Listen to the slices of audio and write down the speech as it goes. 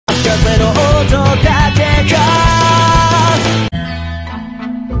風の音だけが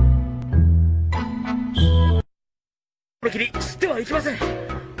思い切り吸ってはいけません。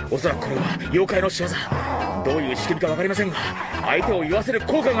おそらくこれは妖怪の仕業。どういう仕組みか分かりませんが相手を言わせる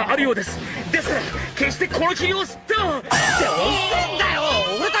効果があるようです。ですから決してこの霧を吸ってはって遅いんだよ。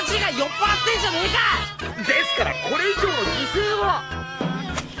俺たちが酔っ払ってんじゃねえか。ですからこれ以上の犠牲は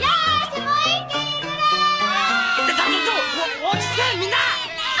よーしもう一回落ち着けみんな。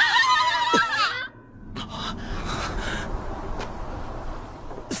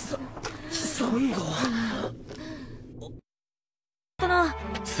サンゴ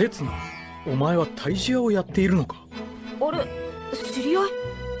セツナ、お前は退治屋をやっているのか。あれ、知り合い？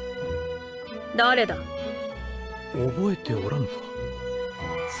誰だ？覚えておらぬか。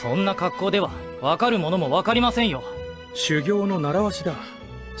そんな格好では分かるものも分かりませんよ。修行の習わしだ。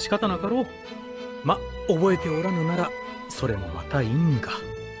仕方なかろう。ま、覚えておらぬならそれもまた因果。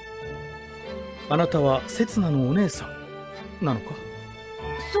あなたはセツナのお姉さんなのか。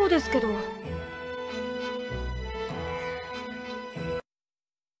そうですけど。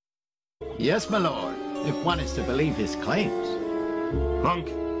Yes, my lord, if one is to believe his claims. Monk,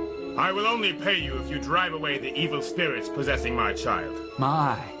 I will only pay you if you drive away the evil spirits possessing my child.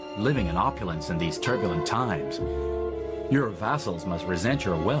 My, living in opulence in these turbulent times. Your vassals must resent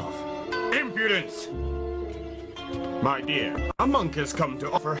your wealth. Impudence! My dear, a monk has come to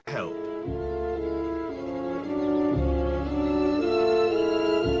offer help.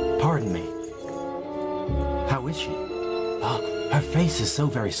 Pardon me. How is she? Oh, her face is so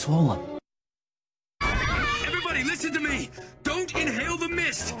very swollen. Listen to me! Don't inhale the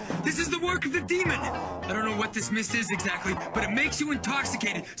mist! This is the work of the demon! I don't know what this mist is exactly, but it makes you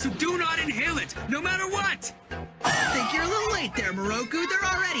intoxicated, so do not inhale it, no matter what! I think you're a little late there, Miroku. There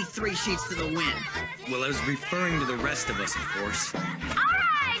are already 3 sheets to the wind. Well, I was referring to the rest of us, of course.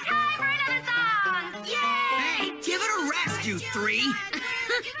 Alright, time for another song! Yay! Hey, give it a rest, you 3!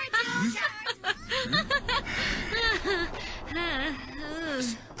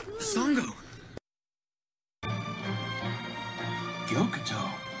 Sango! Gyokuto.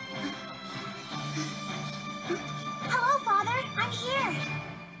 Hello, Father. I'm here.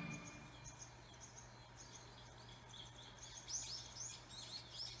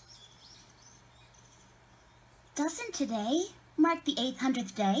 Doesn't today mark the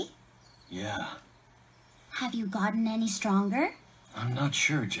 800th day? Yeah, Have you gotten any stronger? I'm not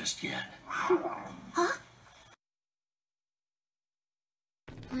sure just yet.